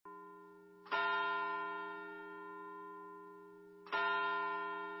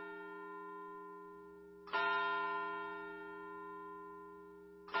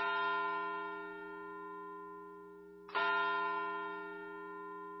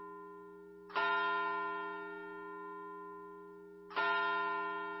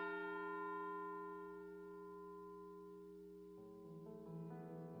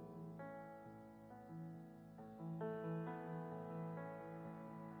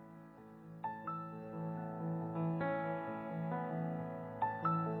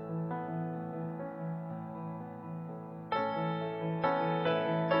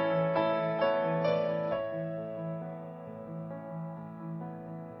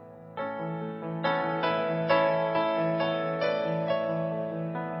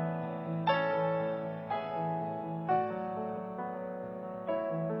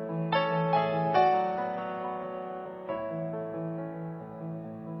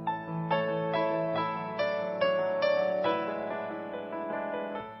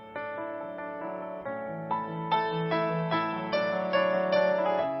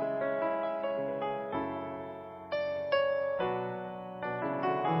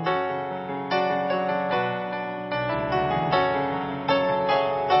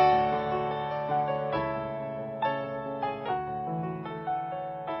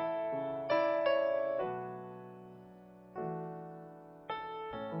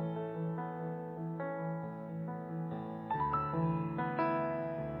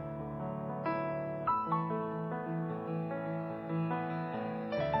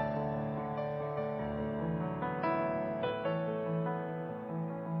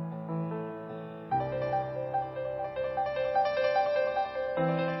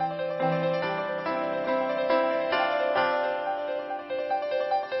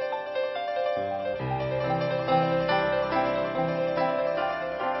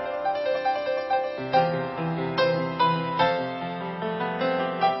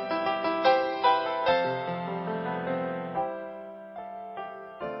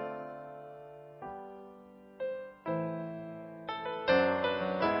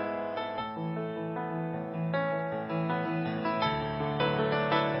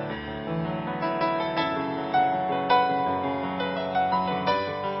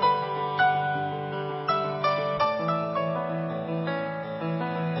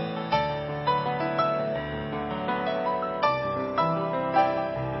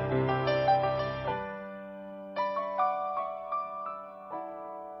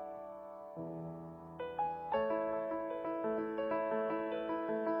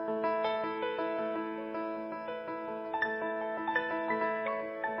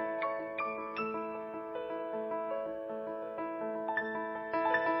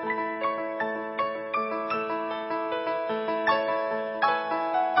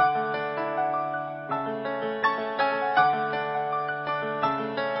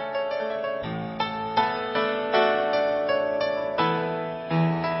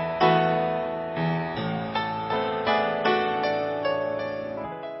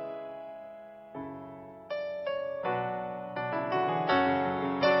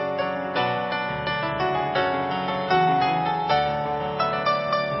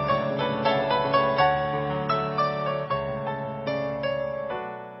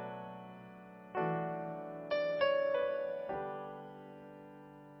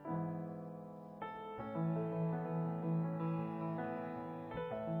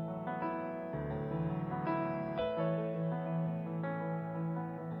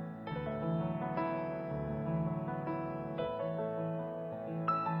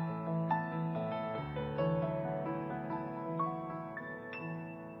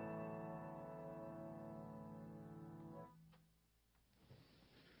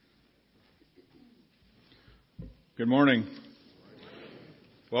Good morning.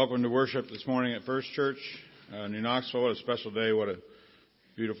 Welcome to worship this morning at First Church, New Knoxville. What a special day. What a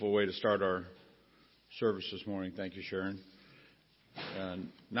beautiful way to start our service this morning. Thank you, Sharon.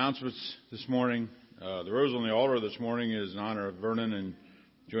 Announcements this morning. The rose on the altar this morning is in honor of Vernon and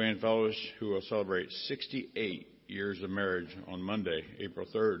Joanne Fellows, who will celebrate 68 years of marriage on Monday, April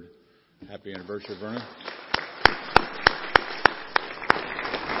 3rd. Happy anniversary, Vernon.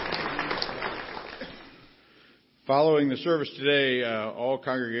 Following the service today, all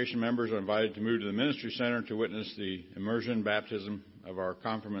congregation members are invited to move to the Ministry Center to witness the immersion baptism of our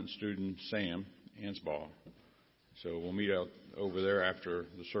confirmant student, Sam Ansbaugh. So we'll meet out over there after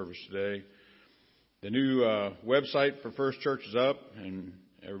the service today. The new website for First Church is up, and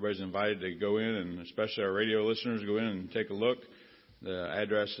everybody's invited to go in, and especially our radio listeners, go in and take a look. The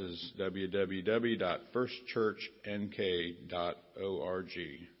address is www.firstchurchnk.org.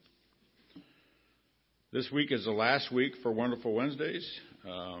 This week is the last week for Wonderful Wednesdays.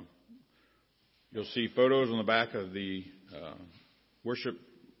 You'll see photos on the back of the worship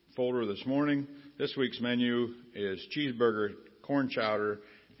folder this morning. This week's menu is cheeseburger, corn chowder,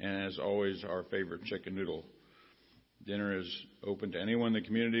 and as always, our favorite chicken noodle. Dinner is open to anyone in the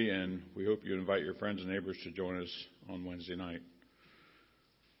community, and we hope you invite your friends and neighbors to join us on Wednesday night.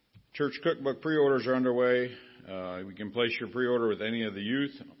 Church cookbook pre-orders are underway. You can place your pre-order with any of the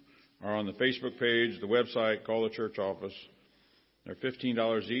youth or on the Facebook page, the website, call the church office. They're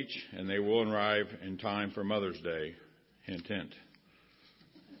 $15 each, and they will arrive in time for Mother's Day. Hint, hint.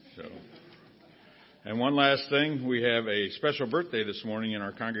 And one last thing, we have a special birthday this morning in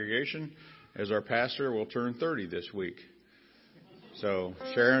our congregation, as our pastor will turn 30 this week. So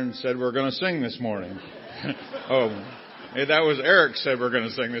Sharon said we're going to sing this morning. Oh, that was Eric said we're going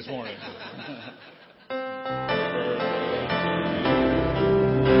to sing this morning.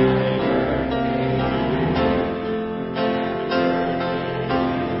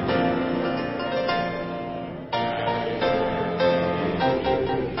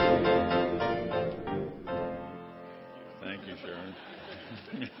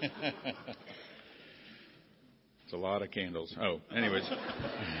 It's a lot of candles. Oh, anyways.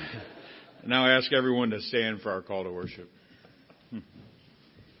 Now I ask everyone to stand for our call to worship.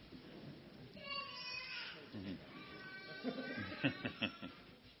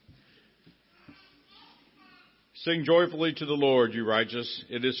 Sing joyfully to the Lord, you righteous.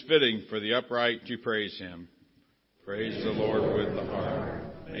 It is fitting for the upright to praise Him. Praise the Lord with the harp.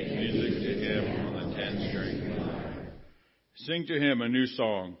 Make music to Him on the 10-string lyre. Sing to Him a new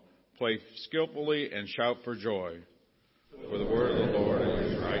song. Play skillfully and shout for joy. For the word of the Lord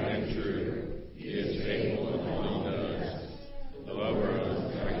is right and true. He is faithful in all He does. The lover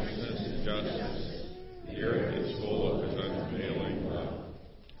of righteousness and justice. The earth is full of His unfailing love.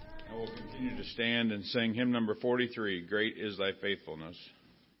 I will continue to stand and sing hymn number 43, Great is Thy Faithfulness.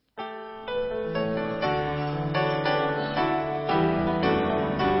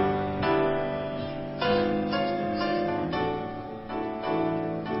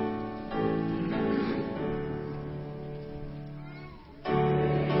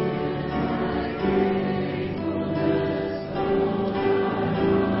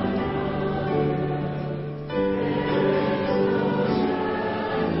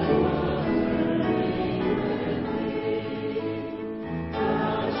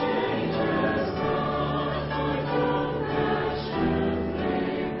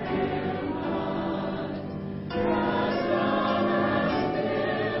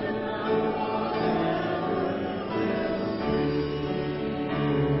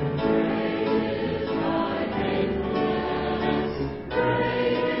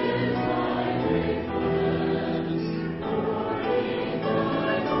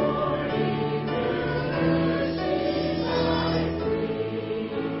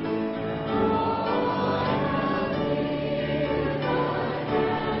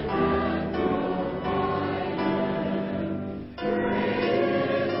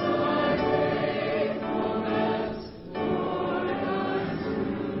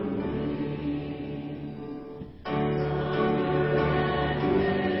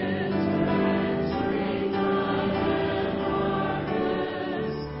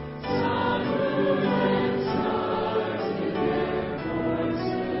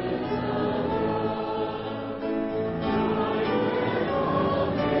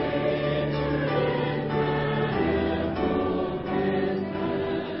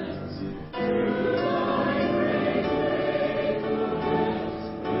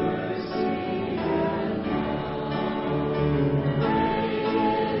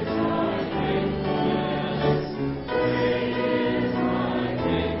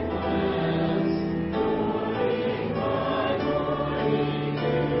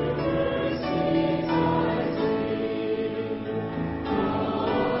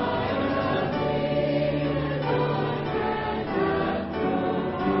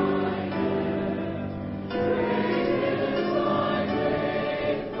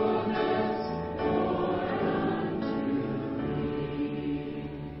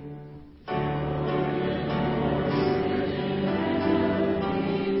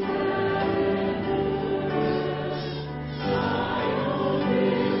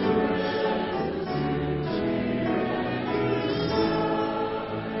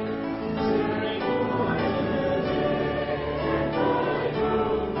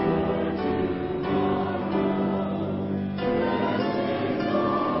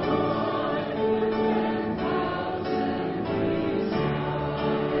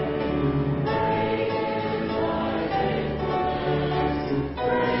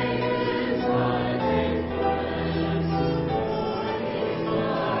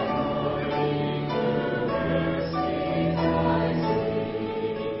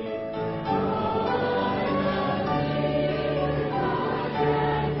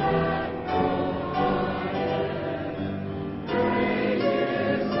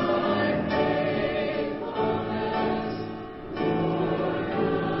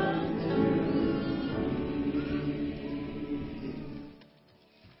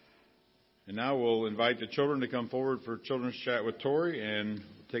 And now we'll invite the children to come forward for Children's Chat with Tori and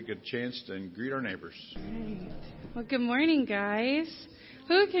take a chance and greet our neighbors. Right. Well, good morning, guys.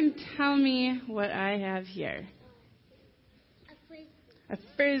 Who can tell me what I have here? A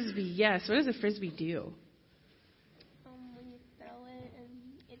frisbee, yes. What does a frisbee do? When you throw it and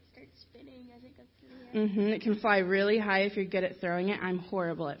it starts spinning as it goes through the air. It can fly really high if you're good at throwing it. I'm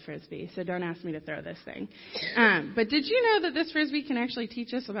horrible at frisbee, so don't ask me to throw this thing. But did you know that this frisbee can actually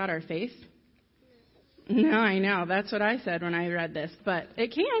teach us about our faith? No, I know. That's what I said when I read this, but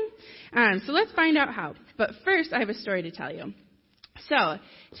it can. So let's find out how. But first, I have a story to tell you. So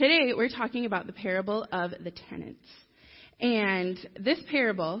today, we're talking about the parable of the tenants. And this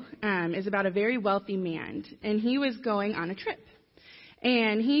parable is about a very wealthy man, and he was going on a trip.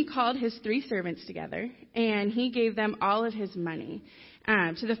 And he called his 3 servants together, and he gave them all of his money.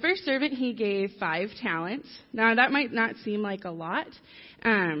 To the first servant, he gave 5 talents. Now, that might not seem like a lot,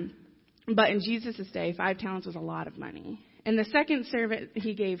 but in Jesus' day, 5 talents was a lot of money. And the second servant,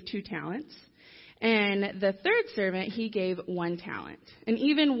 he gave 2 talents. And the third servant, he gave 1 talent. And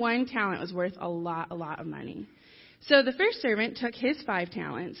even 1 talent was worth a lot of money. So the first servant took his 5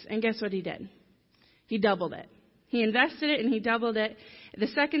 talents, and guess what he did? He doubled it. He invested it, and he doubled it. The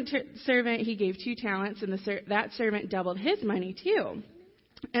second servant, he gave 2 talents, and that servant doubled his money too.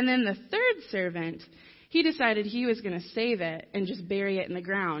 And then the third servant, he decided he was going to save it and just bury it in the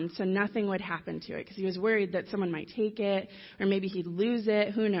ground so nothing would happen to it because he was worried that someone might take it or maybe he'd lose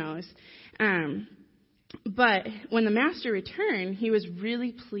it. Who knows? But when the master returned, he was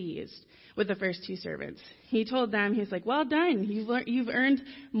really pleased with the first 2 servants. He told them, he's like, well done. You've earned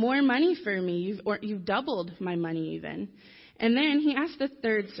more money for me. You've doubled my money even. And then he asked the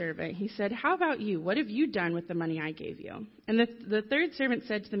third servant, he said, how about you? What have you done with the money I gave you? And the third servant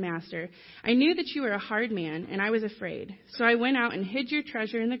said to the master, I knew that you were a hard man, and I was afraid. So I went out and hid your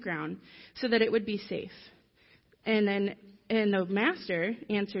treasure in the ground so that it would be safe. And the master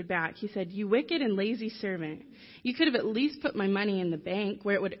answered back. He said, you wicked and lazy servant. You could have at least put my money in the bank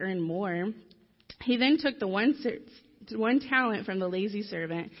where it would earn more. He then took the 1 talent from the lazy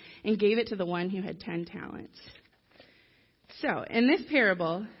servant and gave it to the one who had 10 talents. So, in this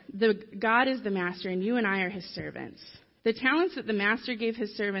parable, God is the master and you and I are his servants. The talents that the master gave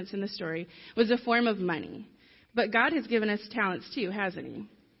his servants in the story was a form of money. But God has given us talents too, hasn't he?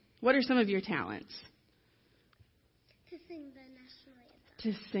 What are some of your talents? To sing the national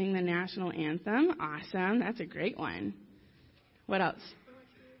anthem. To sing the national anthem. Awesome. That's a great one. What else?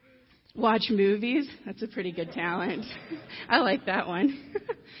 Watch movies. That's a pretty good talent. I like that one.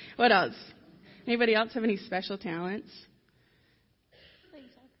 What else? Anybody else have any special talents?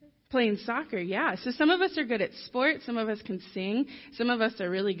 Playing soccer, yeah. So some of us are good at sports. Some of us can sing. Some of us are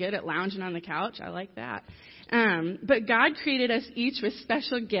really good at lounging on the couch. I like that. But God created us each with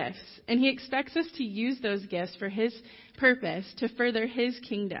special gifts, and he expects us to use those gifts for his purpose to further his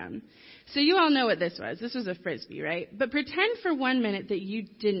kingdom. So you all know what this was. This was a frisbee, right? But pretend for 1 minute that you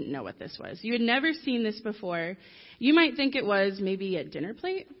didn't know what this was. You had never seen this before. You might think it was maybe a dinner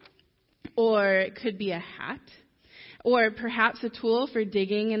plate, or it could be a hat, or perhaps a tool for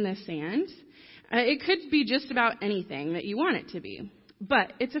digging in the sand. It could be just about anything that you want it to be.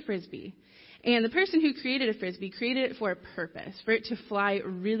 But it's a frisbee. And the person who created a frisbee created it for a purpose, for it to fly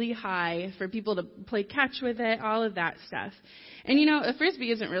really high, for people to play catch with it, all of that stuff. And, a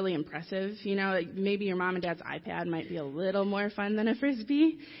frisbee isn't really impressive. Maybe your mom and dad's iPad might be a little more fun than a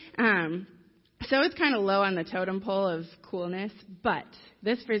frisbee. So it's kind of low on the totem pole of coolness, but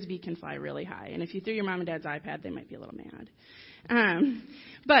this frisbee can fly really high. And if you threw your mom and dad's iPad, they might be a little mad.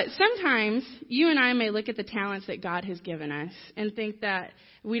 But sometimes you and I may look at the talents that God has given us and think that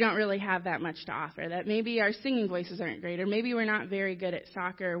we don't really have that much to offer, that maybe our singing voices aren't great, or maybe we're not very good at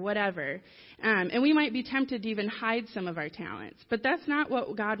soccer or whatever. And we might be tempted to even hide some of our talents. But that's not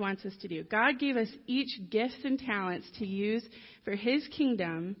what God wants us to do. God gave us each gifts and talents to use for his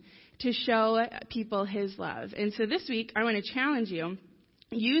kingdom to show people his love. And so this week, I want to challenge you.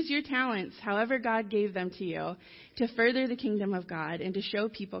 Use your talents, however God gave them to you, to further the kingdom of God and to show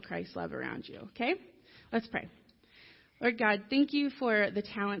people Christ's love around you. Okay? Let's pray. Lord God, thank you for the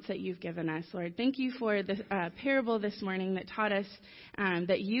talents that you've given us, Lord. Thank you for the parable this morning that taught us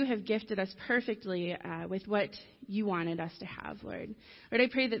that you have gifted us perfectly with what you wanted us to have, Lord. Lord, I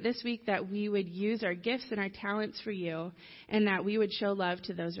pray that this week that we would use our gifts and our talents for you and that we would show love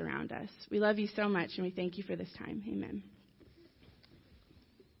to those around us. We love you so much, and we thank you for this time. Amen.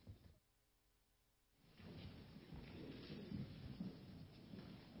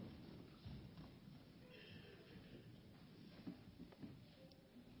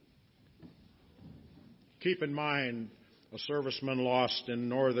 Keep in mind a serviceman lost in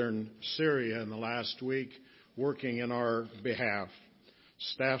northern Syria in the last week, working in our behalf.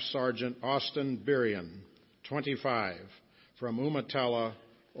 Staff Sergeant Austin Birian, 25, from Umatilla,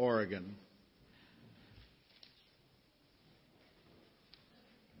 Oregon.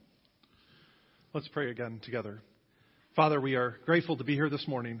 Let's pray again together. Father, we are grateful to be here this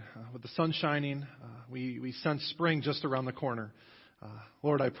morning. With the sun shining, we sense spring just around the corner.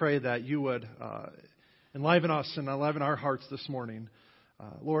 Lord, I pray that you would enliven us and enliven our hearts this morning.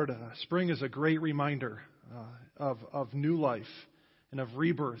 Lord, spring is a great reminder of new life and of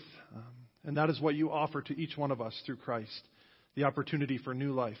rebirth. And that is what you offer to each one of us through Christ, the opportunity for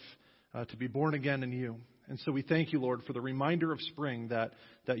new life, to be born again in you. And so we thank you, Lord, for the reminder of spring that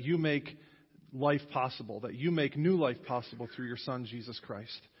you make life possible, that you make new life possible through your Son, Jesus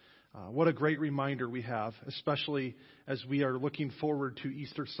Christ. What a great reminder we have, especially as we are looking forward to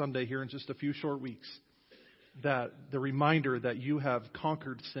Easter Sunday here in just a few short weeks, that the reminder that you have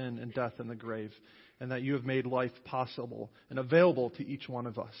conquered sin and death and the grave, and that you have made life possible and available to each one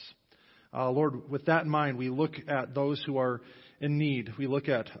of us. Lord, with that in mind, we look at those who are in need. We look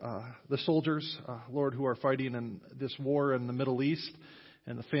at the soldiers, Lord, who are fighting in this war in the Middle East,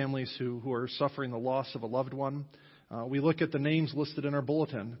 and the families who are suffering the loss of a loved one. We look at the names listed in our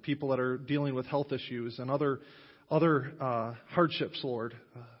bulletin, people that are dealing with health issues and other hardships, Lord.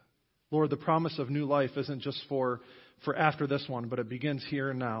 Lord, the promise of new life isn't just for after this one, but it begins here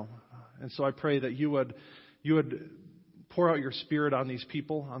and now. And so I pray that you would pour out your Spirit on these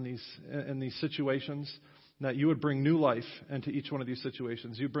people, in these situations, and that you would bring new life into each one of these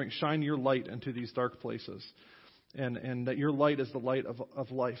situations. Shine your light into these dark places. And that your light is the light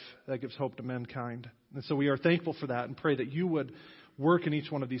of life that gives hope to mankind. And so we are thankful for that and pray that you would work in each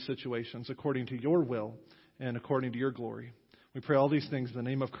one of these situations according to your will and according to your glory. We pray all these things in the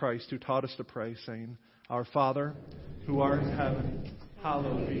name of Christ, who taught us to pray, saying, Our Father, who art in heaven,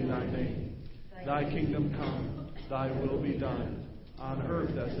 hallowed be thy name. Thy kingdom come, thy will be done, on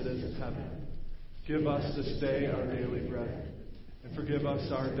earth as it is in heaven. Give us this day our daily bread, and forgive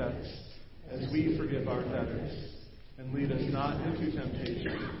us our debts, as we forgive our debtors. And lead us not into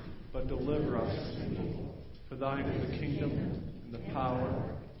temptation, but deliver us from evil. For thine is the kingdom, and the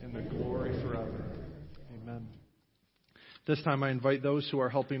power, and the glory forever. Amen. This time I invite those who are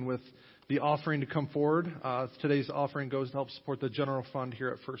helping with the offering to come forward. Today's offering goes to help support the general fund here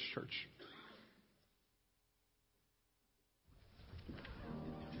at First Church.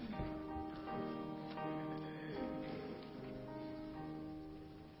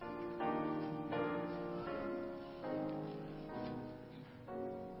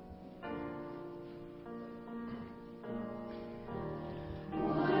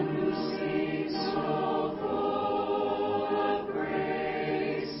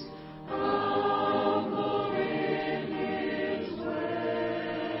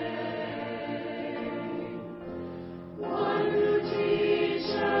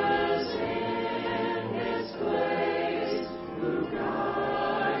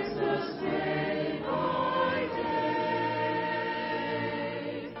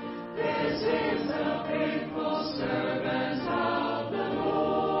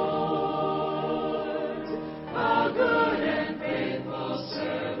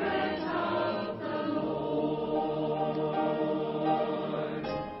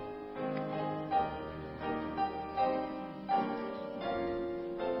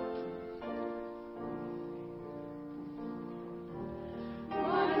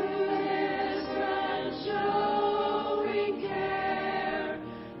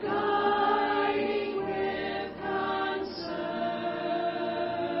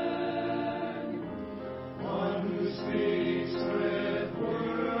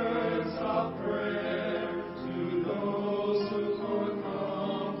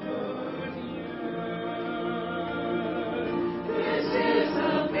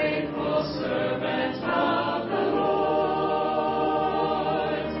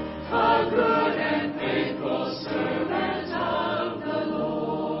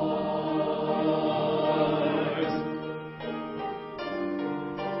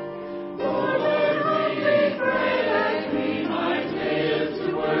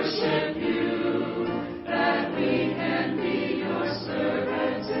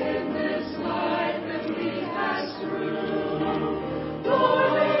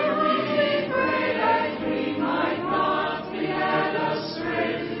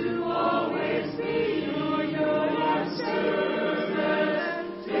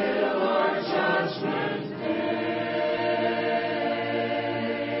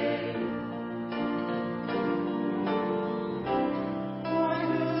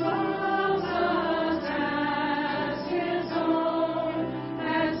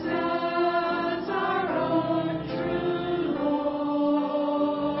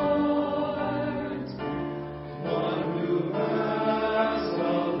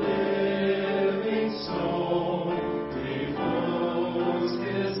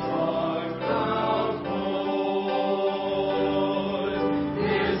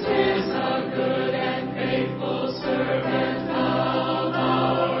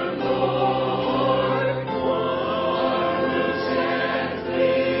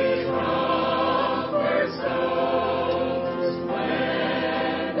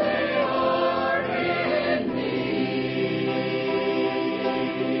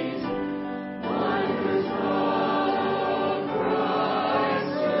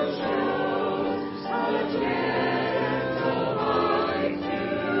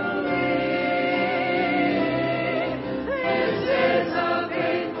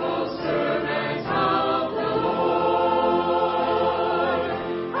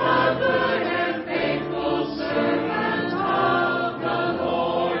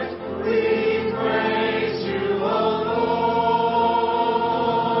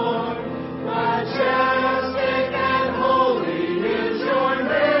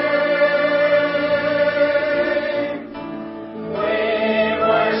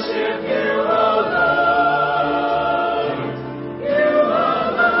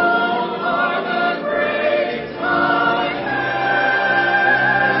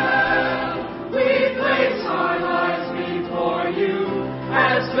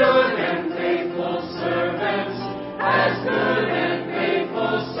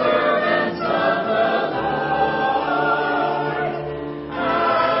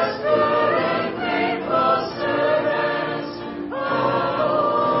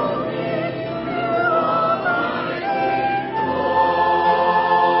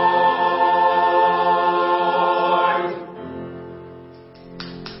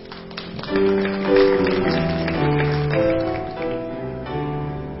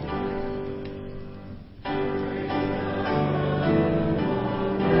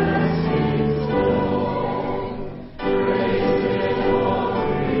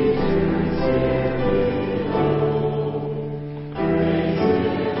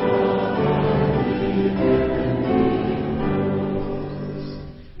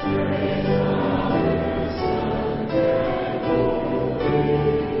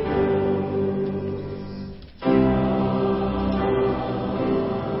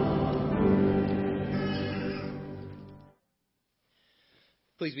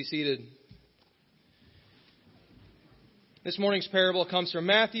 Please be seated. This morning's parable comes from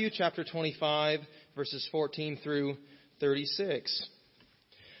Matthew chapter 25, verses 14 through 36.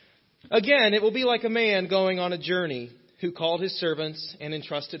 Again, it will be like a man going on a journey who called his servants and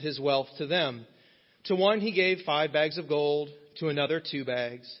entrusted his wealth to them. To one he gave 5 bags of gold, to another 2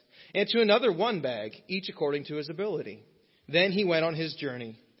 bags, and to another 1 bag, each according to his ability. Then he went on his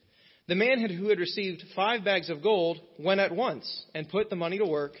journey. The man who had received 5 bags of gold went at once and put the money to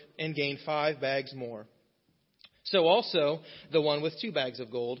work and gained 5 bags more. So also the one with 2 bags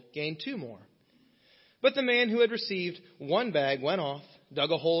of gold gained 2 more. But the man who had received 1 bag went off,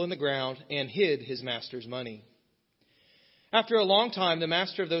 dug a hole in the ground, and hid his master's money. After a long time, the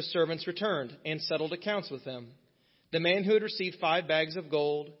master of those servants returned and settled accounts with them. The man who had received 5 bags of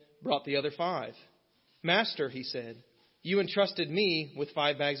gold brought the other 5. Master, he said, you entrusted me with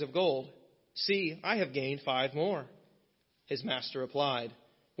 5 bags of gold. See, I have gained 5 more. His master replied,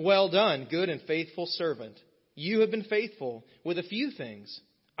 well done, good and faithful servant. You have been faithful with a few things.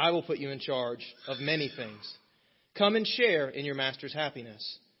 I will put you in charge of many things. Come and share in your master's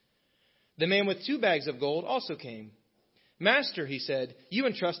happiness. The man with 2 bags of gold also came. Master, he said, you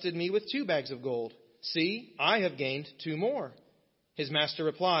entrusted me with 2 bags of gold. See, I have gained 2 more. His master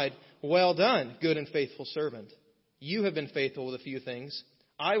replied, well done, good and faithful servant. You have been faithful with a few things.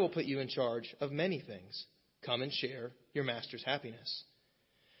 I will put you in charge of many things. Come and share your master's happiness.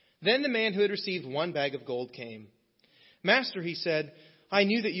 Then the man who had received 1 bag of gold came. Master, he said, I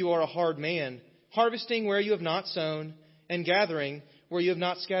knew that you are a hard man, harvesting where you have not sown and gathering where you have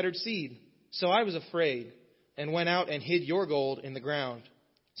not scattered seed. So I was afraid and went out and hid your gold in the ground.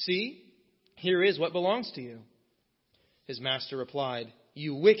 See, here is what belongs to you. His master replied,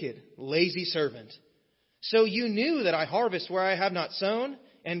 you wicked, lazy servant. So you knew that I harvest where I have not sown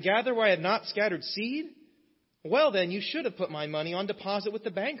and gather where I have not scattered seed? Well, then you should have put my money on deposit with the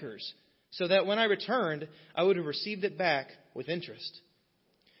bankers, so that when I returned, I would have received it back with interest.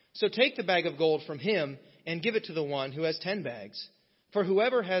 So take the bag of gold from him and give it to the one who has 10 bags. For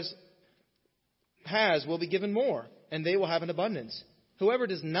whoever has will be given more, and they will have an abundance. Whoever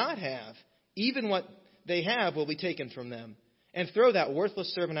does not have, even what they have will be taken from them. And throw that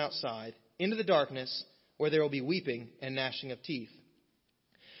worthless servant outside into the darkness, where there will be weeping and gnashing of teeth.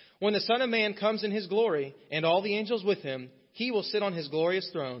 When the Son of Man comes in his glory, and all the angels with him, he will sit on his glorious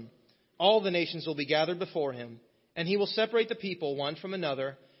throne. All the nations will be gathered before him, and he will separate the people one from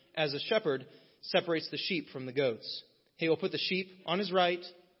another, as a shepherd separates the sheep from the goats. He will put the sheep on his right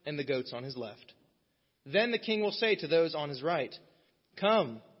and the goats on his left. Then the king will say to those on his right,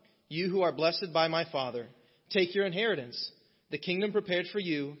 come, you who are blessed by my Father, take your inheritance, the kingdom prepared for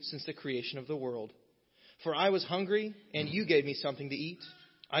you since the creation of the world. For I was hungry, and you gave me something to eat.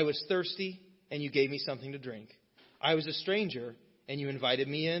 I was thirsty, and you gave me something to drink. I was a stranger, and you invited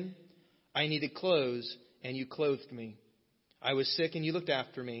me in. I needed clothes, and you clothed me. I was sick, and you looked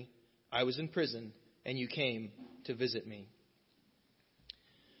after me. I was in prison, and you came to visit me.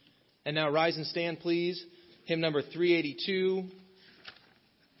 And now rise and stand, please. Hymn number 382.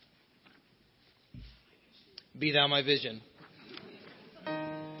 Be Thou My Vision.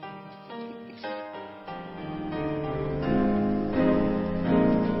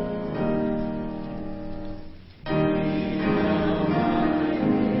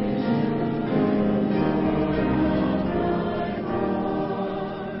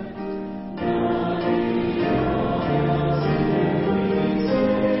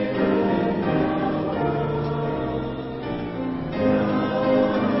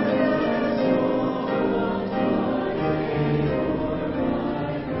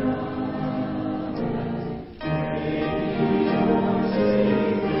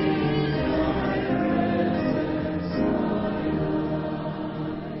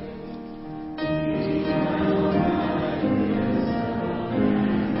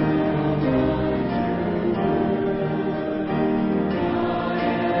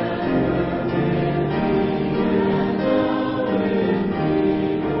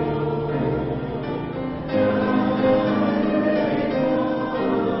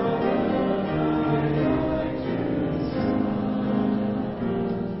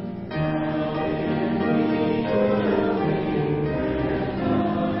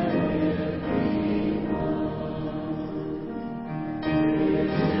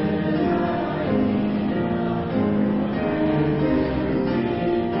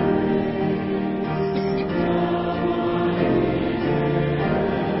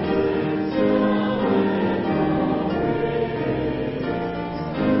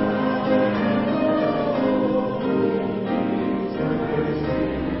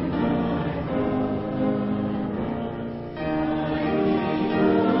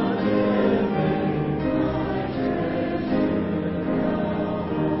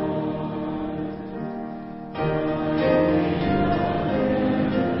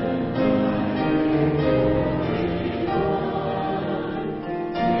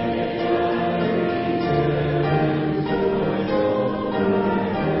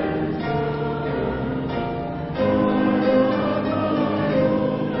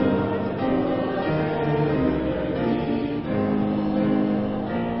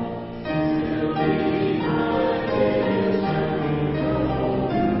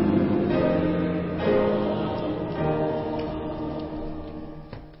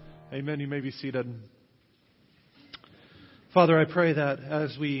 Amen. You may be seated. Father, I pray that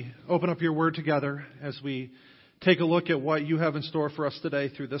as we open up your word together, as we take a look at what you have in store for us today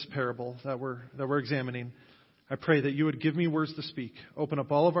through this parable that we're examining, I pray that you would give me words to speak. Open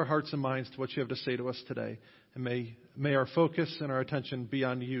up all of our hearts and minds to what you have to say to us today. And may our focus and our attention be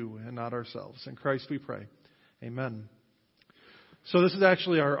on you and not ourselves. In Christ we pray. Amen. So this is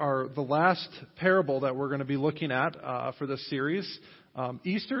actually the last parable that we're going to be looking at for this series.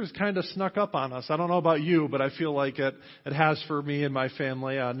 Easter has kind of snuck up on us. I don't know about you, but I feel like it has for me and my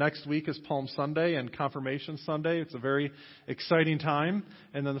family. Next week is Palm Sunday and Confirmation Sunday. It's a very exciting time.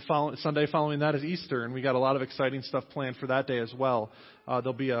 And then the Sunday following that is Easter, and we got a lot of exciting stuff planned for that day as well.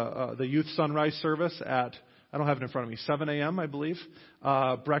 There'll be the youth sunrise service at, I don't have it in front of me, 7 a.m., I believe.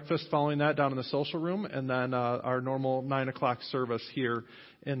 Breakfast following that down in the social room, and then our normal 9 o'clock service here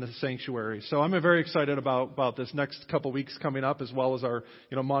in the sanctuary. So I'm very excited about this next couple weeks coming up, as well as our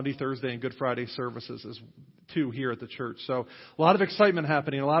Maundy, Thursday, and Good Friday services too here at the church. So a lot of excitement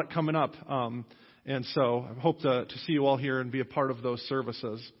happening, a lot coming up. And so I hope to see you all here and be a part of those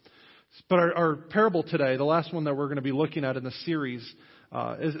services. But our parable today, the last one that we're going to be looking at in the series,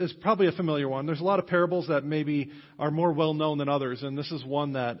 is probably a familiar one. There's a lot of parables that maybe are more well known than others, and this is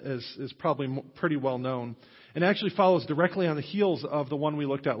one that is probably pretty well known. And actually follows directly on the heels of the one we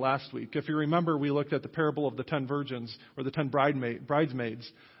looked at last week. If you remember, we looked at the parable of the 10 virgins, or the 10 bridesmaids,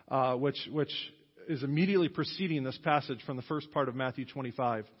 which is immediately preceding this passage from the first part of Matthew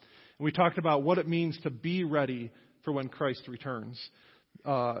 25. And we talked about what it means to be ready for when Christ returns.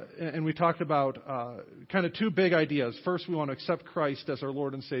 And we talked about kind of two big ideas. First, we want to accept Christ as our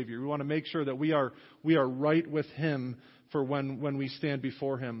Lord and Savior. We want to make sure that we are right with Him for when we stand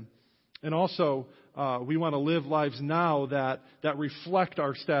before Him. And also, we want to live lives now that reflect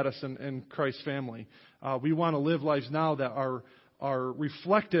our status in Christ's family. We want to live lives now that are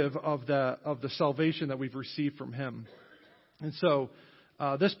reflective of the salvation that we've received from Him. And so,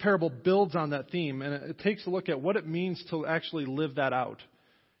 this parable builds on that theme, and it takes a look at what it means to actually live that out.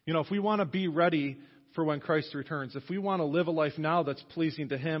 If we want to be ready for when Christ returns, if we want to live a life now that's pleasing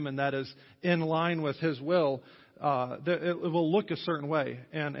to Him and that is in line with His will, it will look a certain way.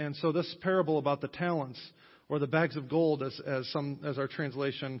 And so this parable about the talents, or the bags of gold, as our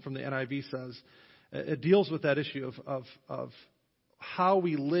translation from the NIV says, it deals with that issue of how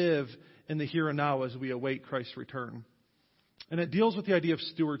we live in the here and now as we await Christ's return. And it deals with the idea of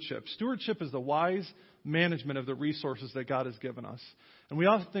stewardship. Stewardship is the wise management of the resources that God has given us. And we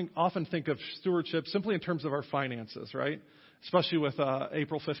often think of stewardship simply in terms of our finances, right? Especially with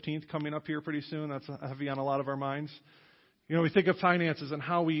April 15th coming up here pretty soon. That's heavy on a lot of our minds. We think of finances and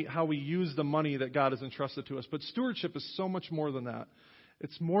how we use the money that God has entrusted to us. But stewardship is so much more than that.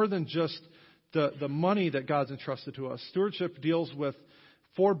 It's more than just the money that God's entrusted to us. Stewardship deals with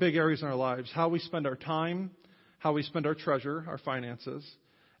 4 big areas in our lives: how we spend our time, how we spend our treasure, our finances,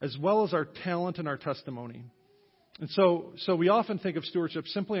 as well as our talent and our testimony. And so we often think of stewardship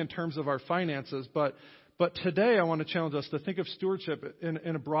simply in terms of our finances, but today I want to challenge us to think of stewardship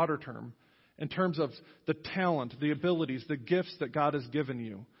in a broader term, in terms of the talent, the abilities, the gifts that God has given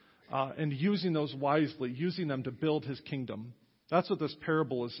you, and using those wisely, using them to build His kingdom. That's what this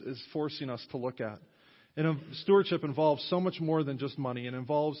parable is forcing us to look at. And stewardship involves so much more than just money. It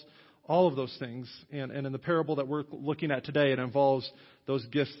involves all of those things. And in the parable that we're looking at today, it involves those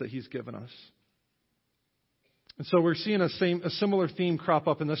gifts that He's given us. And so we're seeing a similar theme crop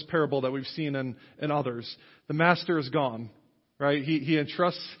up in this parable that we've seen in others. The master is gone, right? He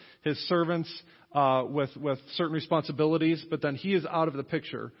entrusts his servants with certain responsibilities, but then he is out of the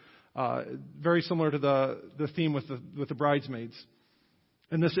picture. Very similar to the theme with the bridesmaids.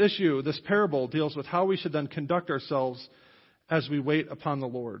 And this parable deals with how we should then conduct ourselves as we wait upon the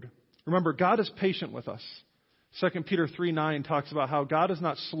Lord. Remember, God is patient with us. 2 Peter 3:9 talks about how God is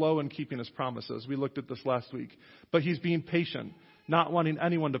not slow in keeping His promises. We looked at this last week. But He's being patient, not wanting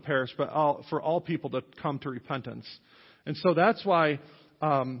anyone to perish, but for all people to come to repentance. And so that's why,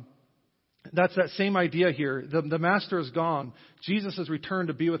 that's that same idea here. The master is gone. Jesus has returned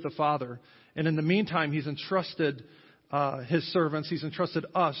to be with the Father. And in the meantime, He's entrusted His servants, He's entrusted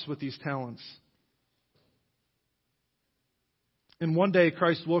us with these talents. And one day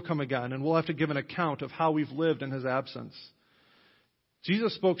Christ will come again, and we'll have to give an account of how we've lived in His absence.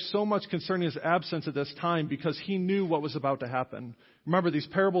 Jesus spoke so much concerning His absence at this time because He knew what was about to happen. Remember, these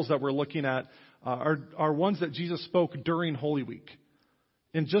parables that we're looking at are ones that Jesus spoke during Holy Week.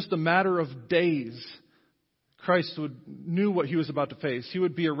 In just a matter of days, Christ knew what He was about to face. He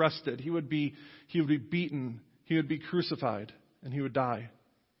would be arrested. He would be beaten. He would be crucified, and He would die.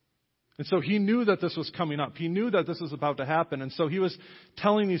 And so he knew that this was coming up. He knew that this was about to happen. And so he was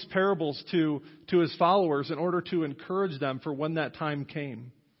telling these parables to his followers in order to encourage them for when that time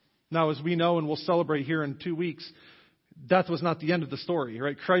came. Now, as we know, and we'll celebrate here in 2 weeks, death was not the end of the story,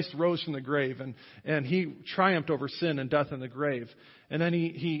 right? Christ rose from the grave, and he triumphed over sin and death in the grave. And then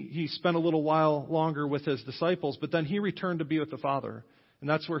he spent a little while longer with his disciples, but then he returned to be with the Father. And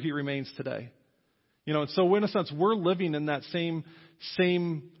that's where he remains today. And so in a sense, we're living in that same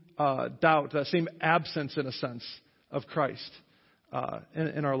doubt, that same absence, in a sense, of Christ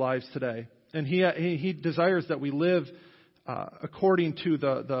in our lives today. And he desires that we live according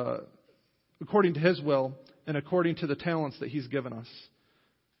to according to his will and according to the talents that he's given us.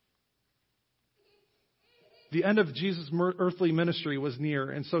 The end of Jesus' earthly ministry was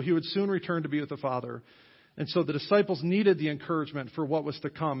near, and so he would soon return to be with the Father. And so the disciples needed the encouragement for what was to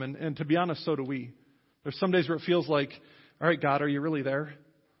come. And to be honest, so do we. There's some days where it feels like, all right, God, are you really there?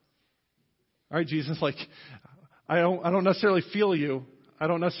 All right, Jesus, like, I don't necessarily feel you. I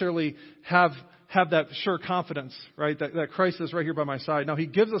don't necessarily have that sure confidence, right, that Christ is right here by my side. Now, he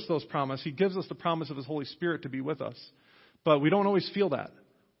gives us those promises. He gives us the promise of his Holy Spirit to be with us. But we don't always feel that.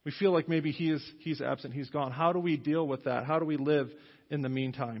 We feel like maybe he's absent, he's gone. How do we deal with that? How do we live in the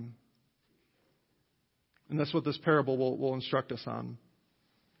meantime? And that's what this parable will instruct us on.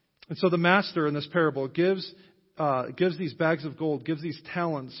 And so the master in this parable gives these bags of gold, gives these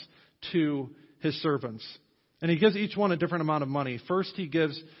talents to his servants. And he gives each one a different amount of money. First, he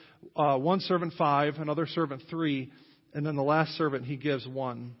gives one servant 5, another servant 3, and then the last servant he gives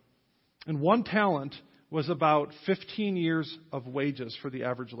 1. And 1 talent was about 15 years of wages for the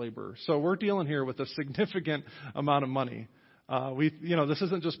average laborer. So we're dealing here with a significant amount of money. This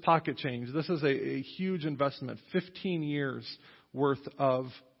isn't just pocket change. This is a huge investment. 15 years worth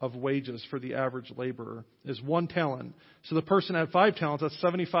of wages for the average laborer is 1 talent. So the person had 5 talents. That's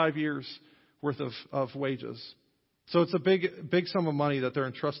 75 years worth of wages. So it's a big sum of money that they're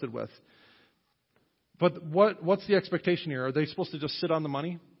entrusted with. But what's the expectation here? Are they supposed to just sit on the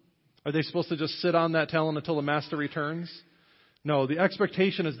money? Are they supposed to just sit on that talent until the master returns? No, the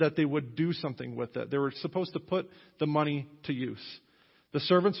expectation is that they would do something with it. They were supposed to put the money to use. The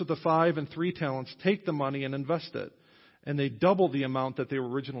servants with the 5 and 3 talents take the money and invest it, and they double the amount that they were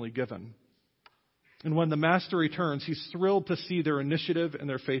originally given. And when the master returns, he's thrilled to see their initiative and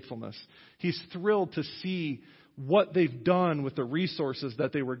their faithfulness. He's thrilled to see what they've done with the resources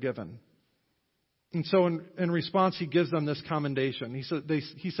that they were given. And so in response, he gives them this commendation.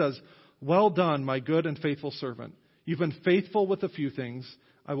 He says, "Well done, my good and faithful servant. You've been faithful with a few things.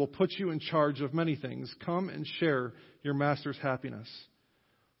 I will put you in charge of many things. Come and share your master's happiness."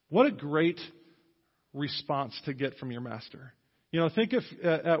 What a great response to get from your master. Think if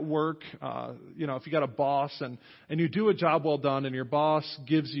at work, if you got a boss and you do a job well done and your boss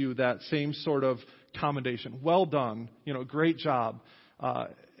gives you that same sort of commendation. Well done. Great job.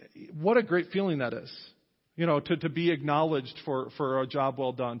 What a great feeling that is. To be acknowledged for a job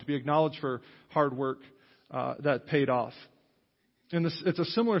well done, to be acknowledged for hard work that paid off. And it's a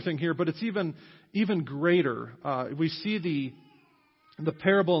similar thing here, but it's even greater. We see the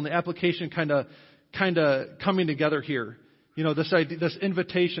parable and the application kind of coming together here. This idea, this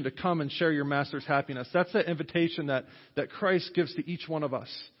invitation to come and share your master's happiness. That's the invitation that Christ gives to each one of us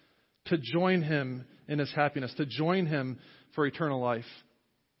to join him in his happiness, to join him for eternal life.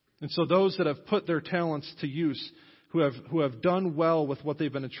 And so those that have put their talents to use, who have done well with what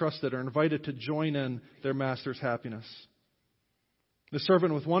they've been entrusted, are invited to join in their master's happiness. The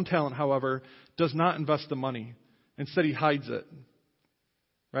servant with 1 talent, however, does not invest the money. Instead, he hides it.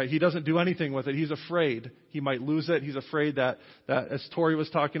 Right? He doesn't do anything with it. He's afraid he might lose it. He's afraid that as Tori was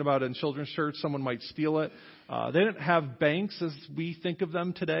talking about in children's church, someone might steal it. They didn't have banks as we think of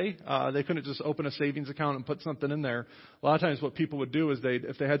them today. They couldn't just open a savings account and put something in there. A lot of times what people would do is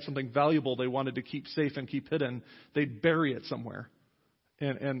if they had something valuable they wanted to keep safe and keep hidden, they'd bury it somewhere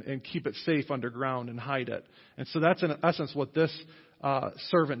and keep it safe underground and hide it. And so that's in essence what this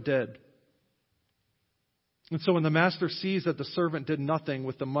servant did. And so when the master sees that the servant did nothing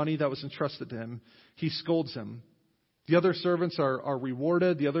with the money that was entrusted to him, he scolds him. The other servants are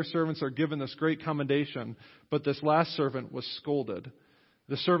rewarded. The other servants are given this great commendation. But this last servant was scolded.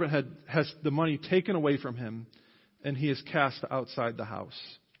 The servant has the money taken away from him, and he is cast outside the house.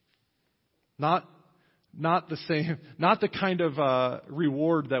 Not the same, not the kind of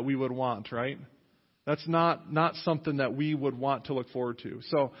reward that we would want, right? That's not something that we would want to look forward to.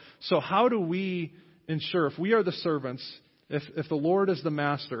 So how do we ensure, if we are the servants, if the Lord is the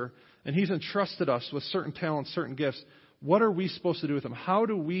master, and he's entrusted us with certain talents, certain gifts, what are we supposed to do with them? How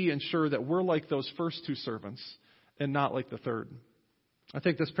do we ensure that we're like those first 2 servants and not like the third? I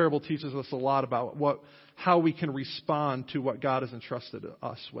think this parable teaches us a lot about how we can respond to what God has entrusted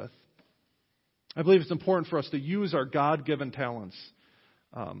us with. I believe it's important for us to use our God-given talents.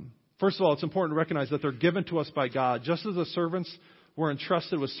 First of all, it's important to recognize that they're given to us by God. Just as the servants were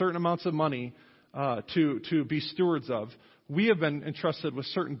entrusted with certain amounts of money to be stewards of, we have been entrusted with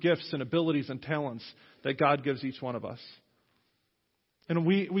certain gifts and abilities and talents that God gives each one of us. And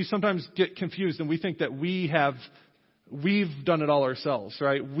we sometimes get confused and we think that we've done it all ourselves,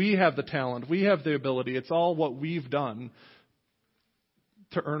 right? We have the talent. We have the ability. It's all what we've done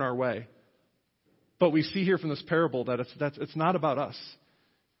to earn our way. But we see here from this parable that it's not about us.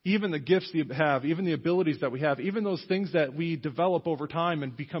 Even the gifts that you have, even the abilities that we have, even those things that we develop over time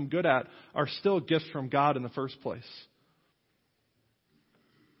and become good at are still gifts from God in the first place.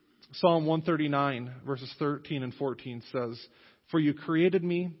 Psalm 139, verses 13 and 14 says, "For you created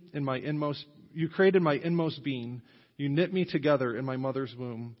me in my inmost being. You knit me together in my mother's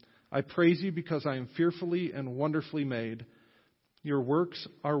womb. I praise you because I am fearfully and wonderfully made. Your works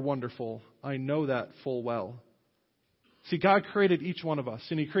are wonderful. I know that full well." See, God created each one of us,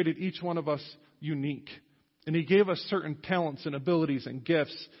 and He created each one of us unique. And He gave us certain talents and abilities and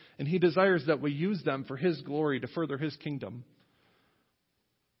gifts, and He desires that we use them for His glory to further His kingdom.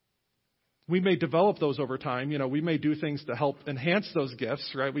 We may develop those over time. We may do things to help enhance those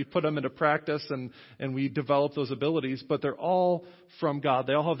gifts, right? We put them into practice and we develop those abilities, but they're all from God.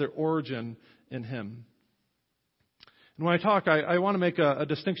 They all have their origin in Him. And when I talk, I want to make a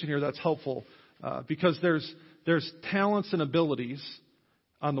distinction here that's helpful because there's talents and abilities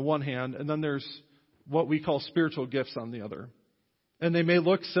on the one hand, and then there's what we call spiritual gifts on the other. And they may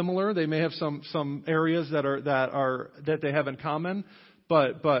look similar. They may have some areas that they have in common,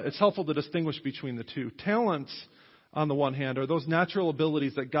 but it's helpful to distinguish between the two. Talents, on the one hand, are those natural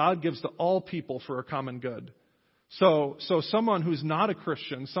abilities that God gives to all people for a common good. So someone who's not a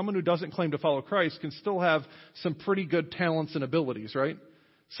Christian, someone who doesn't claim to follow Christ, can still have some pretty good talents and abilities, right?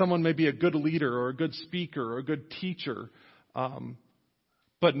 Someone may be a good leader or a good speaker or a good teacher,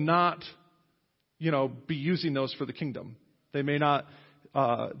 but not, be using those for the kingdom. They may not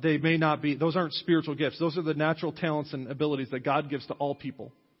be, those aren't spiritual gifts. Those are the natural talents and abilities that God gives to all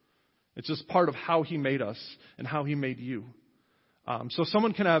people. It's just part of how He made us and how He made you. So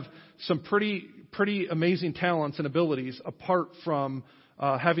someone can have some pretty amazing talents and abilities apart from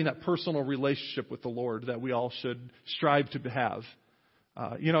having that personal relationship with the Lord that we all should strive to have.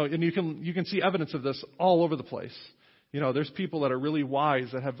 And you can see evidence of this all over the place. There's people that are really wise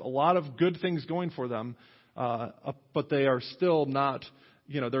that have a lot of good things going for them, but they are still not,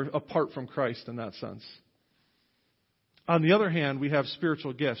 they're apart from Christ in that sense. On the other hand, we have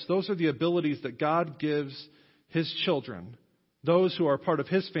spiritual gifts. Those are the abilities that God gives His children, those who are part of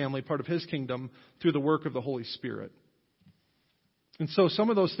His family, part of His kingdom, through the work of the Holy Spirit. And so some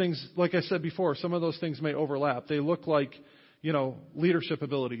of those things, like I said before, some of those things may overlap. They look like, leadership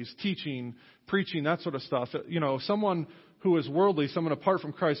abilities, teaching, preaching, that sort of stuff. Someone who is worldly, someone apart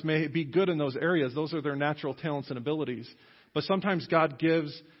from Christ, may be good in those areas. Those are their natural talents and abilities. But sometimes God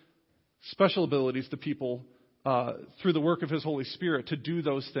gives special abilities to people through the work of His Holy Spirit to do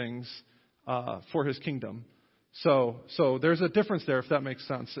those things for His kingdom. So there's a difference there, if that makes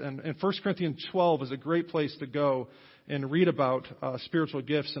sense. And 1 Corinthians 12 is a great place to go and read about spiritual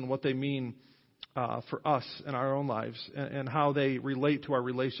gifts and what they mean for us in our own lives and how they relate to our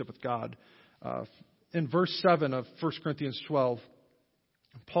relationship with God. In verse 7 of 1 Corinthians 12,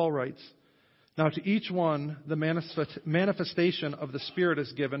 Paul writes, "Now to each one the manifestation of the Spirit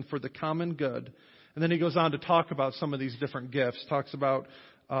is given for the common good." And then he goes on to talk about some of these different gifts. Talks about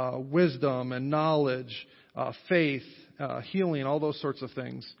wisdom and knowledge, faith, healing, all those sorts of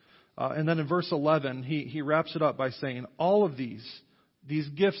things. And then in verse 11, he wraps it up by saying, all of these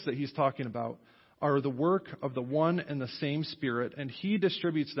gifts that he's talking about are the work of the one and the same Spirit, and He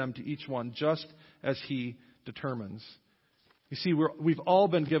distributes them to each one just as He determines. You see, we've all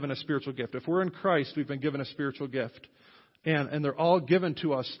been given a spiritual gift. If we're in Christ, we've been given a spiritual gift. And they're all given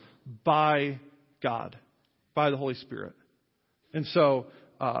to us by God, by the Holy Spirit. And so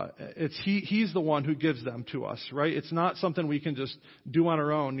He's the one who gives them to us, right? It's not something we can just do on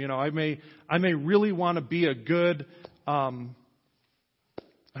our own. I may really want to be a good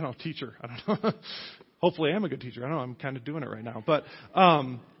teacher. I don't know. Hopefully I am a good teacher. I don't know. I'm kind of doing it right now. But, I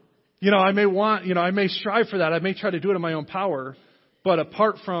may strive for that. I may try to do it in my own power. But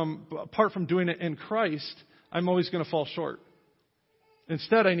apart from doing it in Christ, I'm always going to fall short.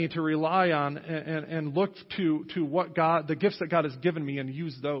 Instead, I need to rely on and look to the gifts that God has given me and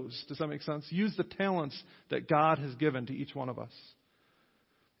use those. Does that make sense? Use the talents that God has given to each one of us.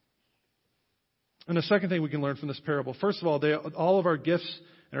 And the second thing we can learn from this parable, first of all of our gifts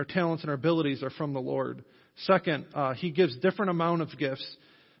and our talents and our abilities are from the Lord. Second, He gives different amount of gifts,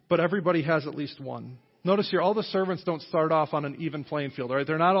 but everybody has at least one. Notice here, all the servants don't start off on an even playing field, right?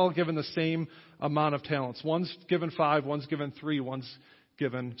 They're not all given the same amount of talents. One's given 5, one's given 3, one's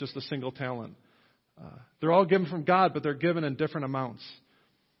given just a single talent. They're all given from God, but they're given in different amounts.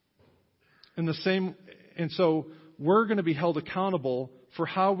 And so we're going to be held accountable for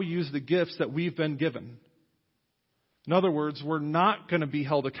how we use the gifts that we've been given. In other words, we're not going to be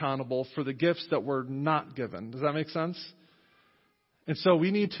held accountable for the gifts that we're not given. Does that make sense? And so we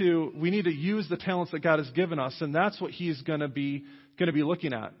need to use the talents that God has given us, and that's what He's going to be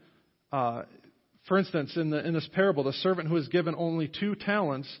looking at. For instance, in this parable, the servant who was given only 2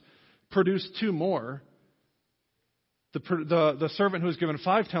 talents produced 2 more. The servant who was given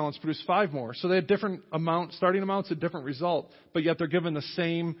 5 talents produced 5 more. So they had different starting amounts, a different result, but yet they're given the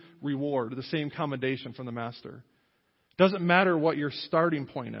same reward, the same commendation from the master. It doesn't matter what your starting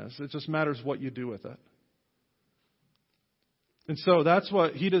point is. It just matters what you do with it. And so that's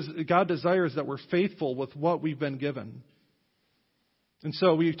what God desires, that we're faithful with what we've been given. And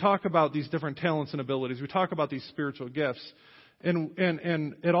so we talk about these different talents and abilities. We talk about these spiritual gifts. And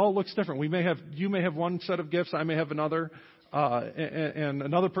it all looks different. You may have one set of gifts, I may have another, and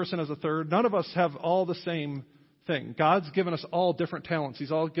another person has a third. None of us have all the same thing. God's given us all different talents.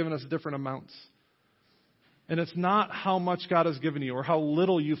 He's all given us different amounts. And it's not how much God has given you or how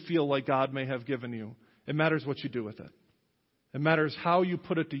little you feel like God may have given you. It matters what you do with it. It matters how you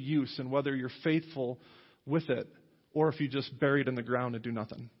put it to use and whether you're faithful with it or if you just bury it in the ground and do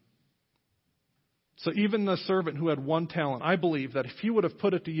nothing. So even the servant who had 1 talent, I believe that if he would have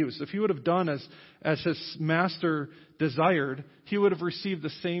put it to use, if he would have done as his master desired, he would have received the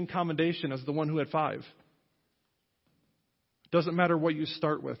same commendation as the one who had 5. It doesn't matter what you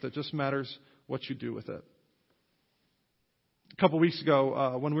start with. It just matters what you do with it. A couple weeks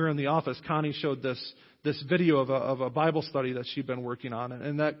ago, when we were in the office, Connie showed this video of a Bible study that she'd been working on.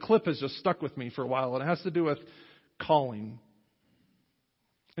 And that clip has just stuck with me for a while. And it has to do with calling.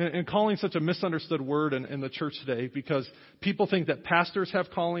 And calling is such a misunderstood word in the church today because people think that pastors have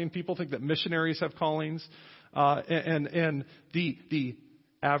calling, people think that missionaries have callings, and the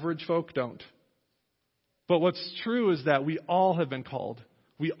average folk don't. But what's true is that we all have been called.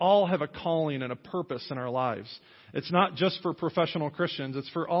 We all have a calling and a purpose in our lives. It's not just for professional Christians, it's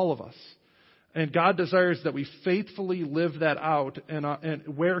for all of us. And God desires that we faithfully live that out and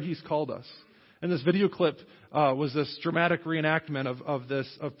where He's called us. And this video clip was this dramatic reenactment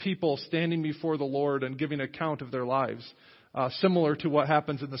of people standing before the Lord and giving account of their lives, similar to what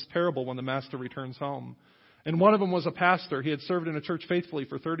happens in this parable when the master returns home. And one of them was a pastor. He had served in a church faithfully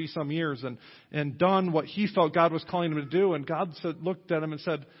for 30-some years and done what he felt God was calling him to do. And God looked at him and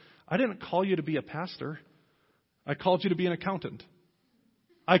said, I didn't call you to be a pastor. I called you to be an accountant.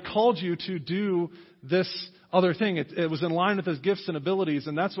 I called you to do this other thing. It was in line with his gifts and abilities,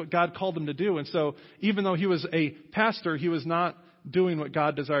 and that's what God called him to do. And so even though he was a pastor, he was not doing what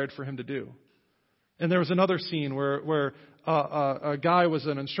God desired for him to do. And there was another scene where a guy was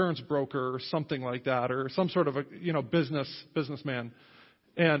an insurance broker or something like that, or some sort of a businessman,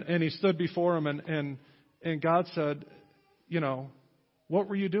 and he stood before him, and God said, what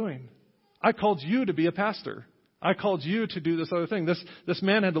were you doing? I called you to be a pastor. I called you to do this other thing. This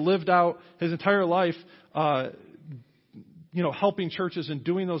man had lived out his entire life, helping churches and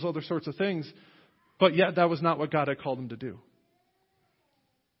doing those other sorts of things, but yet that was not what God had called him to do.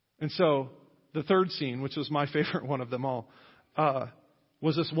 And so the third scene, which was my favorite one of them all,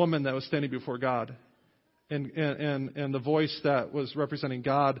 was this woman that was standing before God, and the voice that was representing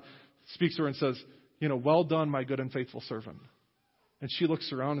God speaks to her and says, well done, my good and faithful servant. And she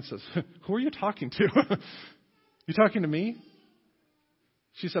looks around and says, who are you talking to? You talking to me?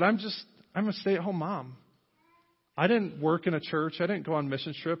 She said, I'm a stay-at-home mom. I didn't work in a church. I didn't go on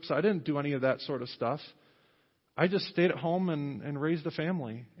mission trips. I didn't do any of that sort of stuff. I just stayed at home and raised a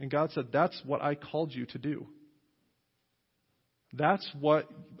family. And God said, that's what I called you to do. That's what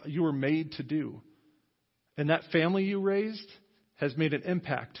you were made to do. And that family you raised has made an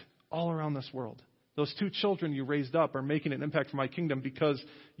impact all around this world. Those 2 children you raised up are making an impact for my kingdom because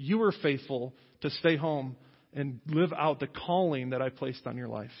you were faithful to stay home and live out the calling that I placed on your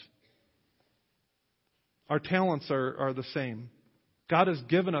life. Our talents are the same. God has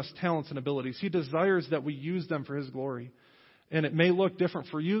given us talents and abilities. He desires that we use them for His glory. And it may look different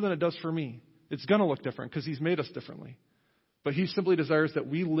for you than it does for me. It's going to look different because He's made us differently. But He simply desires that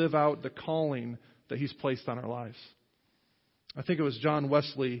we live out the calling that He's placed on our lives. I think it was John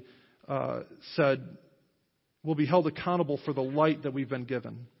Wesley said, we'll be held accountable for the light that we've been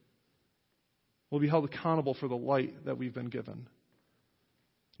given. We'll be held accountable for the light that we've been given.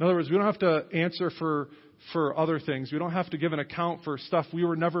 In other words, we don't have to answer for other things. We don't have to give an account for stuff we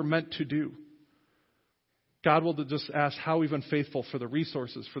were never meant to do. God will just ask how we've been faithful for the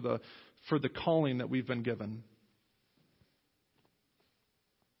resources, for the calling that we've been given.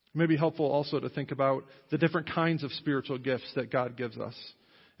 It may be helpful also to think about the different kinds of spiritual gifts that God gives us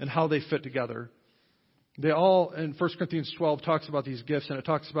and how they fit together. They all, in 1 Corinthians 12, talks about these gifts, and it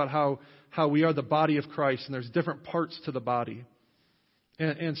talks about how we are the body of Christ, and there's different parts to the body.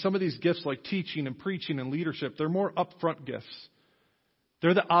 And some of these gifts, like teaching and preaching and leadership, they're more upfront gifts.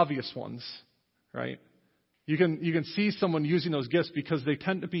 They're the obvious ones, right? You can see someone using those gifts because they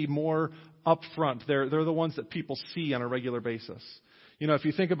tend to be more upfront. They're the ones that people see on a regular basis. You know, if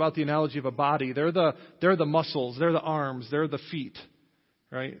you think about the analogy of a body, they're the muscles, they're the arms, they're the feet,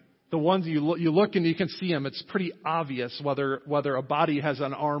 right? The ones you look and you can see them. It's pretty obvious whether a body has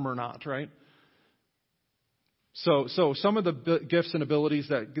an arm or not, right? So some of the gifts and abilities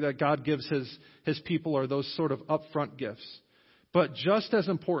that God gives His people are those sort of upfront gifts. But just as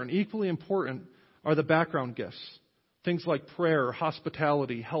important, equally important, are the background gifts. Things like prayer,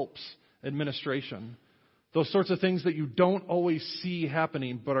 hospitality, helps, administration. Those sorts of things that you don't always see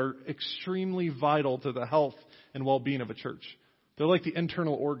happening, but are extremely vital to the health and well-being of a church. They're like the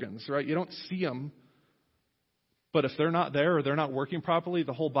internal organs, right? You don't see them, but if they're not there or they're not working properly,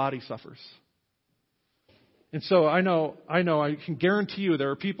 the whole body suffers. And so I can guarantee you there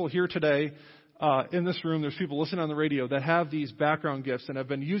are people here today in this room, there's people listening on the radio that have these background gifts and have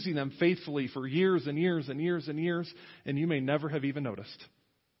been using them faithfully for years and years and years and years, and you may never have even noticed.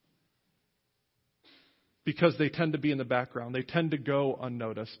 Because they tend to be in the background. They tend to go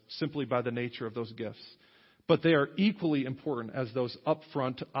unnoticed simply by the nature of those gifts. But they are equally important as those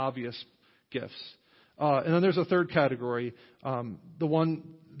upfront, obvious gifts. And then there's a third category, the one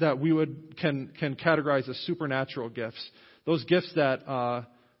that we can categorize as supernatural gifts. Those gifts that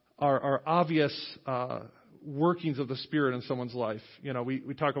are obvious workings of the Spirit in someone's life. You know,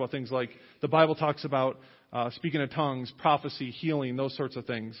 we talk about things like the Bible talks about speaking in tongues, prophecy, healing, those sorts of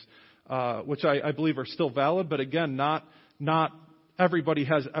things. Which I believe are still valid, but again, not everybody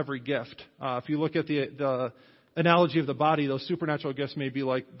has every gift. If you look at the analogy of the body, those supernatural gifts may be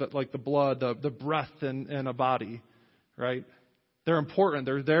like the blood, the breath in a body, right? They're important.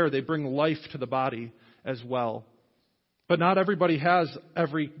 They're there. They bring life to the body as well. But not everybody has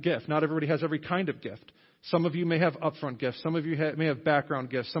every gift. Not everybody has every kind of gift. Some of you may have upfront gifts. Some of you may have background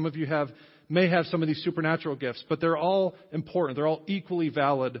gifts. Some of you may have some of these supernatural gifts, but they're all important. They're all equally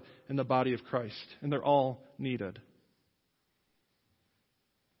valid in the body of Christ, and they're all needed.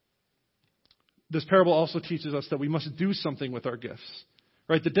 This parable also teaches us that we must do something with our gifts.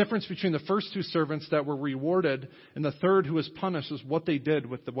 Right? The difference between the first two servants that were rewarded and the third who was punished is what they did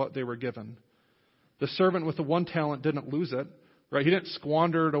with what they were given. The servant with the one talent didn't lose it. Right? He didn't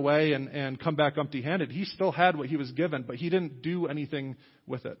squander it away and come back empty-handed. He still had what he was given, but he didn't do anything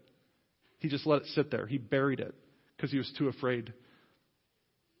with it. He just let it sit there. He buried it because he was too afraid.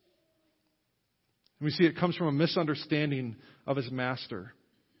 And we see it comes from a misunderstanding of his master.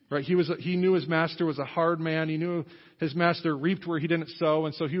 Right? He knew his master was a hard man. He knew his master reaped where he didn't sow,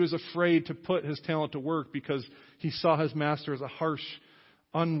 and so he was afraid to put his talent to work because he saw his master as a harsh,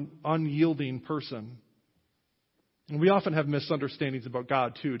 unyielding person. And we often have misunderstandings about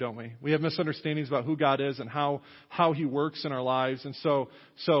God too, don't we? We have misunderstandings about who God is and how He works in our lives. And so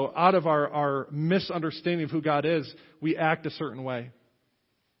out of our misunderstanding of who God is, we act a certain way.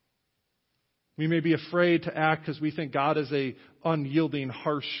 We may be afraid to act because we think God is a unyielding,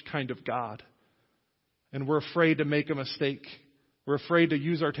 harsh kind of God. And we're afraid to make a mistake. We're afraid to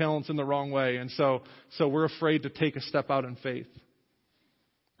use our talents in the wrong way. And so we're afraid to take a step out in faith.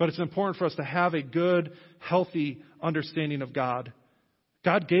 But it's important for us to have a good, healthy understanding of God.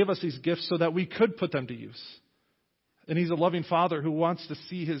 God gave us these gifts so that we could put them to use. And He's a loving Father who wants to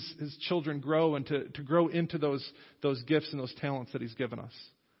see His children grow and to grow into those gifts and those talents that He's given us.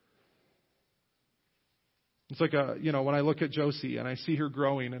 It's like when I look at Josie and I see her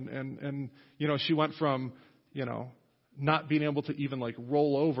growing and she went from, not being able to even like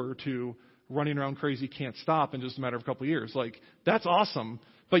roll over to running around crazy, can't stop in just a matter of a couple of years. Like, that's awesome.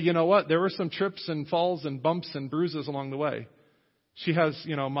 But you know what? There were some trips and falls and bumps and bruises along the way. She has,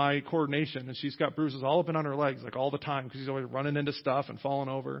 my coordination, and she's got bruises all up and on her legs, like all the time, because she's always running into stuff and falling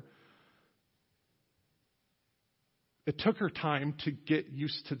over. It took her time to get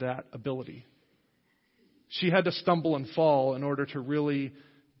used to that ability. She had to stumble and fall in order to really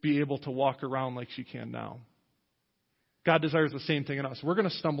be able to walk around like she can now. God desires the same thing in us. We're going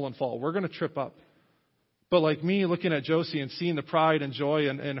to stumble and fall. We're going to trip up. But like me looking at Josie and seeing the pride and joy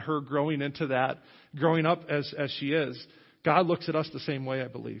and her growing into that, growing up as she is, God looks at us the same way, I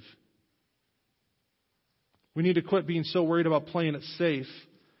believe. We need to quit being so worried about playing it safe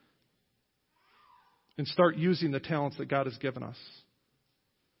and start using the talents that God has given us.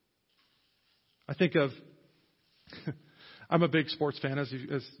 I think of, I'm a big sports fan, as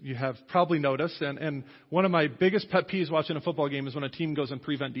you have probably noticed, and one of my biggest pet peeves watching a football game is when a team goes in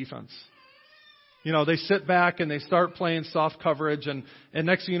prevent defense. You know, they sit back and they start playing soft coverage, and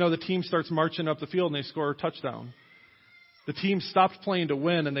next thing you know, the team starts marching up the field and they score a touchdown. The team stops playing to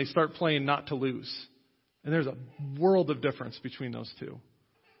win and they start playing not to lose. And there's a world of difference between those two.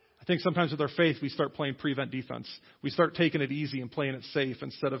 I think sometimes with our faith, we start playing prevent defense. We start taking it easy and playing it safe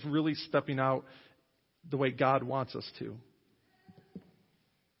instead of really stepping out the way God wants us to.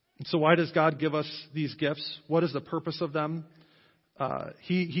 And so why does God give us these gifts? What is the purpose of them?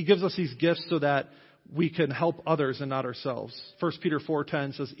 He gives us these gifts so that we can help others and not ourselves. 1 Peter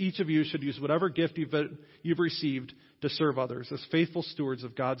 4:10 says, each of you should use whatever gift you've received to serve others as faithful stewards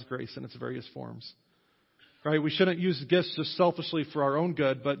of God's grace in its various forms. Right? We shouldn't use gifts just selfishly for our own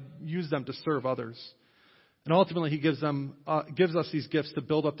good, but use them to serve others. And ultimately, He gives us these gifts to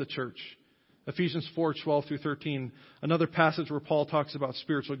build up the church. Ephesians 4:12 through 13, another passage where Paul talks about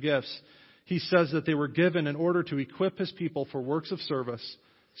spiritual gifts. He says that they were given in order to equip His people for works of service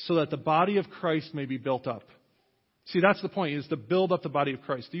so that the body of Christ may be built up. See, that's the point, is to build up the body of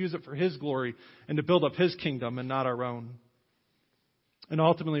Christ, to use it for His glory and to build up His kingdom and not our own. And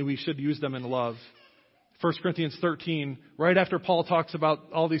ultimately, we should use them in love. 1 Corinthians 13, right after Paul talks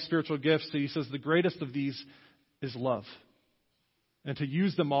about all these spiritual gifts, he says the greatest of these is love. And to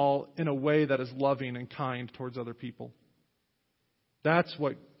use them all in a way that is loving and kind towards other people. That's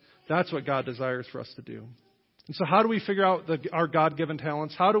what God desires for us to do. And so how do we figure out our God-given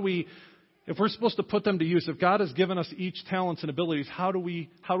talents? How do we, if we're supposed to put them to use, if God has given us each talents and abilities, how do we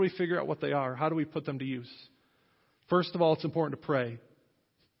figure out what they are? How do we put them to use? First of all, it's important to pray.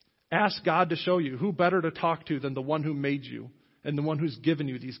 Ask God to show you. Who better to talk to than the one who made you and the one who's given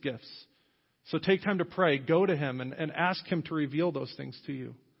you these gifts? So take time to pray. Go to Him and ask Him to reveal those things to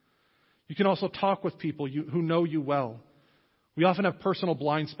you. You can also talk with people who know you well. We often have personal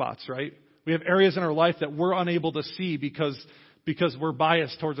blind spots, right? We have areas in our life that we're unable to see because we're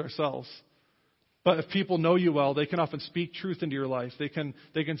biased towards ourselves. But if people know you well, they can often speak truth into your life. They can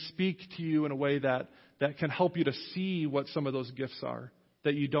speak to you in a way that can help you to see what some of those gifts are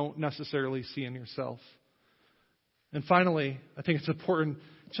that you don't necessarily see in yourself. And finally, I think it's important,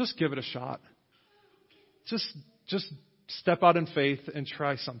 just give it a shot. Just step out in faith and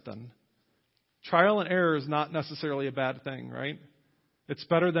try something. Trial and error is not necessarily a bad thing, right? It's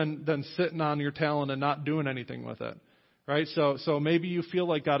better than sitting on your talent and not doing anything with it, right? So maybe you feel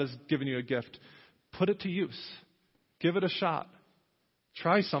like God has given you a gift. Put it to use. Give it a shot.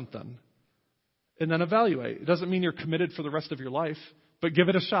 Try something. And then evaluate. It doesn't mean you're committed for the rest of your life, but give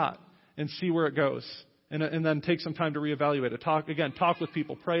it a shot and see where it goes. And then take some time to reevaluate it. Talk with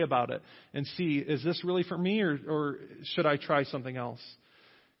people, pray about it, and see, is this really for me or should I try something else?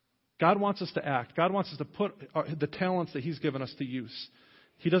 God wants us to act. God wants us to put the talents that He's given us to use.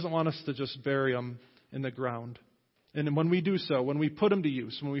 He doesn't want us to just bury them in the ground. And when we do so, when we put them to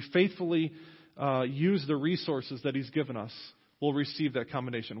use, when we faithfully use the resources that He's given us, we'll receive that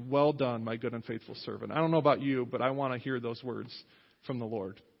commendation. Well done, my good and faithful servant. I don't know about you, but I want to hear those words from the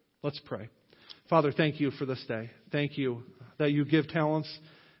Lord. Let's pray. Father, thank You for this day. Thank You that You give talents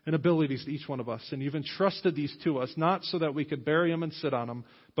and abilities to each one of us. And You've entrusted these to us, not so that we could bury them and sit on them,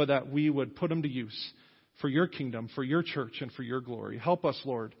 but that we would put them to use for Your kingdom, for Your church, and for Your glory. Help us,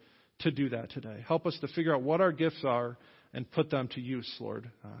 Lord, to do that today. Help us to figure out what our gifts are and put them to use, Lord.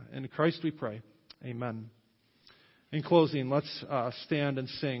 In Christ we pray. Amen. In closing, let's stand and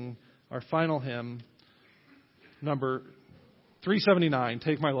sing our final hymn, number 379,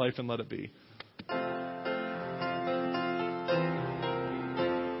 Take My Life and Let It Be.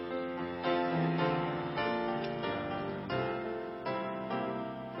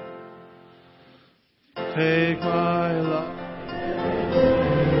 Take my life.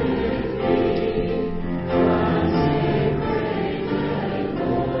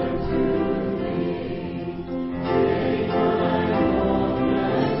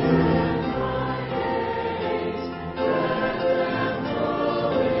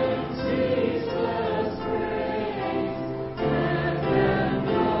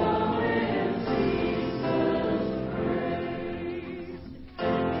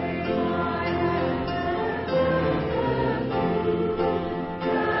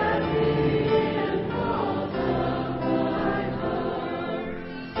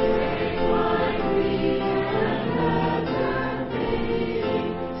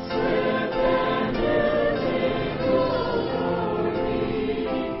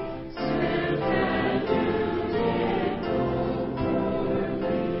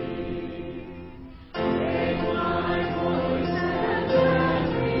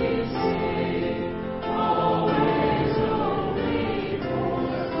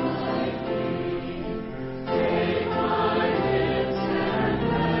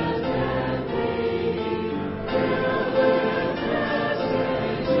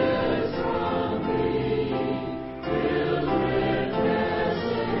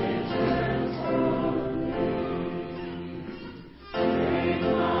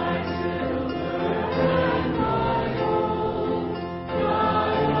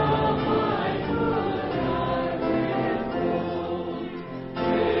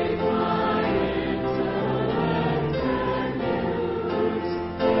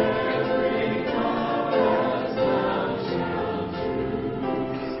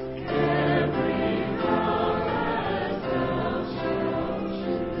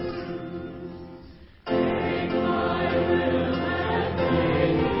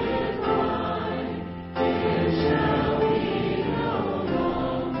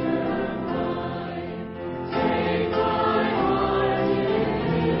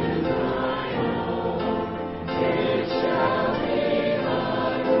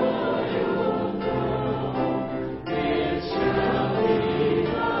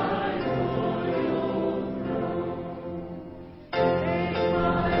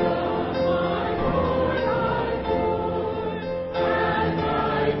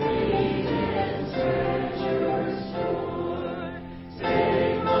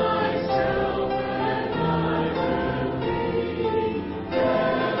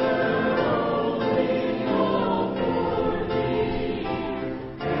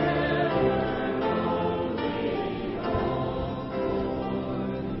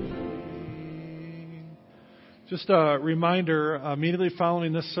 Just a reminder, immediately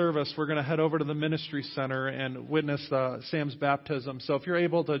following this service, we're going to head over to the Ministry Center and witness Sam's baptism. So if you're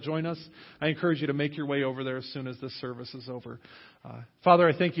able to join us, I encourage you to make your way over there as soon as this service is over. Father,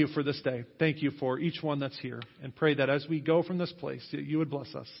 I thank you for this day. Thank you for each one that's here, and pray that as we go from this place, that you would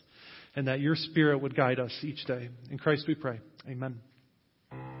bless us and that your Spirit would guide us each day. In Christ we pray. Amen.